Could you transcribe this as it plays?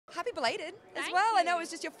happy belated as Thank well. I know you. it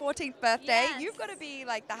was just your 14th birthday. Yes. You've got to be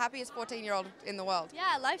like the happiest 14-year-old in the world.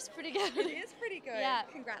 Yeah, life's pretty good. It is pretty good. Yeah.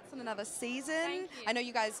 Congrats on another season. Thank you. I know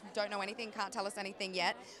you guys don't know anything, can't tell us anything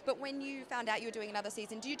yet, but when you found out you were doing another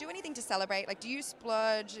season, do you do anything to celebrate? Like, do you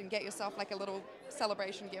splurge and get yourself like a little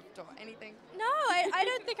celebration gift or anything? No, I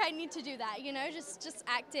don't think I need to do that, you know, just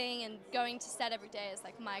acting and going to set every day is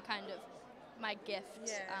like my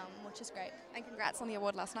gift, which is great. And congrats on the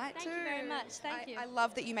award last night too. Thank you very much, thank you. I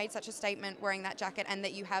love that you made such a statement wearing that jacket and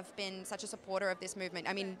that you have been such a supporter of this movement.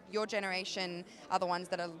 I mean, your generation are the ones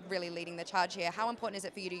that are really leading the charge here. How important is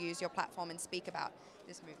it for you to use your platform and speak about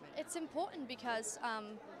this movement? It's important because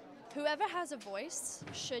whoever has a voice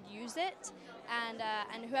should use it,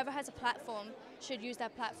 and whoever has a platform should use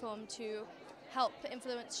that platform to help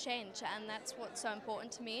influence change, and that's what's so important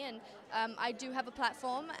to me. And I do have a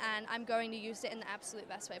platform, and I'm going to use it in the absolute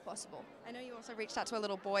best way possible. I know you also reached out to a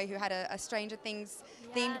little boy who had a Stranger Things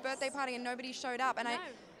themed birthday party, and nobody showed up, and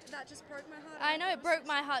that just broke my heart. I know, it broke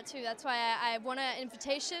my heart too. That's why I want an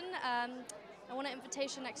invitation. I want an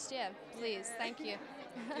invitation next year, please. Thank you.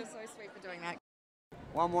 You're so sweet for doing that.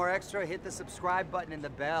 Want more extra? Hit the subscribe button and the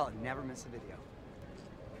bell and never miss a video.